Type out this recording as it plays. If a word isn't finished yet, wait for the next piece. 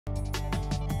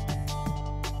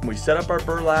We set up our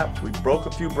burlap, we broke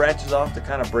a few branches off to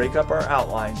kind of break up our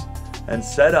outlines, and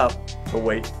set up to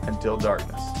wait until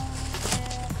darkness.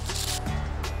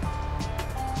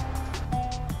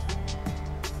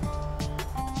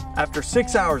 After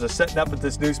 6 hours of setting up at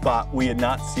this new spot, we had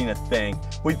not seen a thing.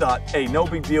 We thought, hey, no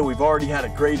big deal, we've already had a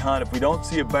great hunt. If we don't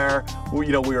see a bear,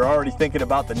 we were already thinking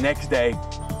about the next day.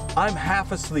 I'm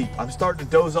half asleep, I'm starting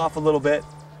to doze off a little bit.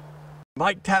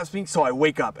 Mike taps me, so I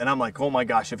wake up and I'm like, oh my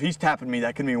gosh, if he's tapping me,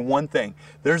 that can mean one thing.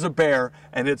 There's a bear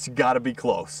and it's gotta be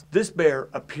close. This bear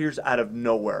appears out of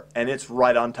nowhere and it's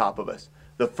right on top of us.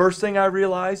 The first thing I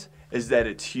realize is that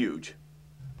it's huge.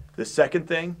 The second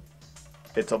thing,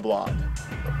 it's a blonde.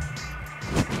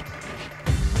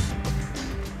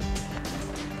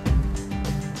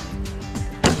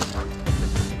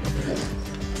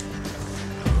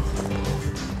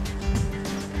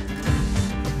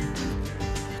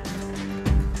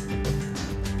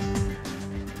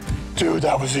 Dude,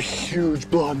 that was a huge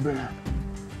blonde bear.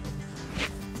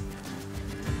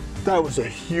 That was a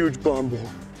huge blonde bull.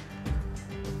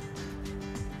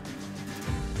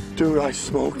 Dude, I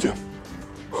smoked him.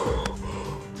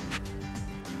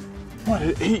 What,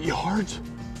 at 8 yards?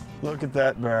 Look at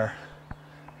that bear.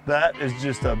 That is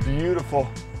just a beautiful,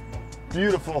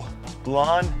 beautiful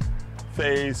blonde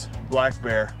phase black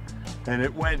bear. And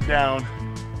it went down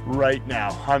right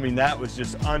now. I mean, that was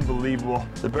just unbelievable.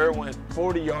 The bear went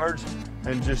 40 yards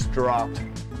and just dropped.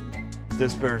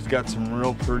 This bear's got some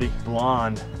real pretty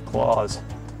blonde claws.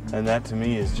 And that to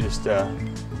me is just,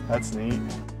 that's neat.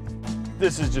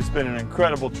 This has just been an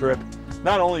incredible trip.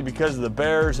 Not only because of the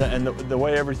bears and the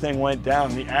way everything went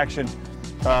down, the action,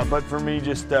 but for me,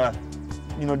 just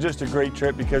just a great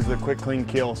trip because of the quick, clean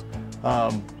kills.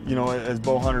 As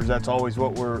bow hunters, that's always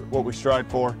what we strive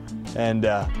for, and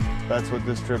that's what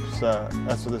this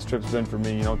trip's been for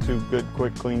me. 2 good,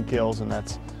 quick, clean kills, and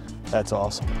that's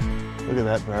awesome. Look at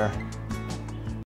that bear.